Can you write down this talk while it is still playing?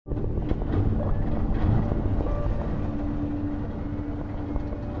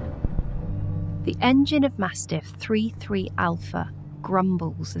The engine of Mastiff 33 Alpha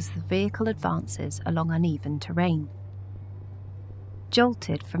grumbles as the vehicle advances along uneven terrain.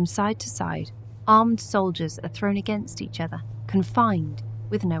 Jolted from side to side, armed soldiers are thrown against each other, confined,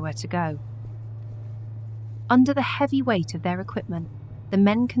 with nowhere to go. Under the heavy weight of their equipment, the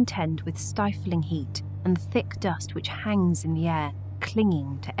men contend with stifling heat and the thick dust which hangs in the air,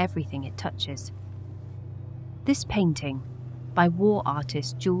 clinging to everything it touches. This painting, by war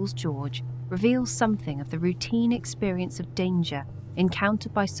artist Jules George, reveals something of the routine experience of danger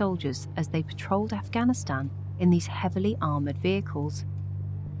encountered by soldiers as they patrolled Afghanistan in these heavily armoured vehicles.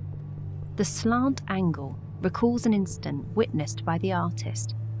 The slant angle recalls an incident witnessed by the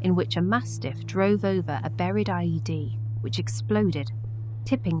artist in which a Mastiff drove over a buried IED which exploded,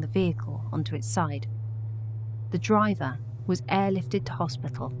 tipping the vehicle onto its side. The driver was airlifted to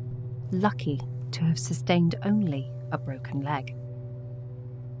hospital, lucky to have sustained only a broken leg.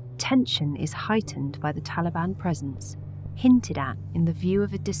 Tension is heightened by the Taliban presence, hinted at in the view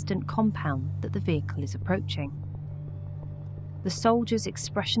of a distant compound that the vehicle is approaching. The soldiers'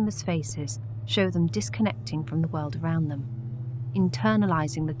 expressionless faces show them disconnecting from the world around them,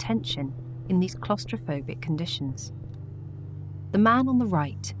 internalizing the tension in these claustrophobic conditions. The man on the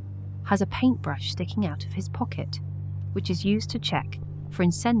right has a paintbrush sticking out of his pocket, which is used to check for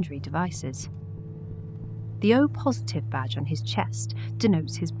incendiary devices. The O-positive badge on his chest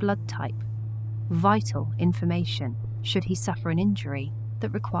denotes his blood type, vital information should he suffer an injury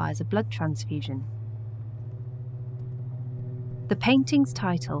that requires a blood transfusion. The painting's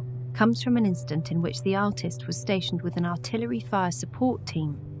title comes from an incident in which the artist was stationed with an artillery fire support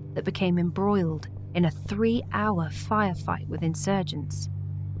team that became embroiled in a 3-hour firefight with insurgents.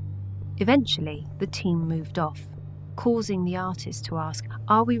 Eventually, the team moved off, causing the artist to ask,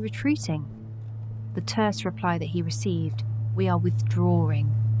 "Are we retreating?" The terse reply that he received, "We are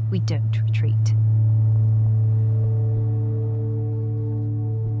withdrawing, we don't retreat."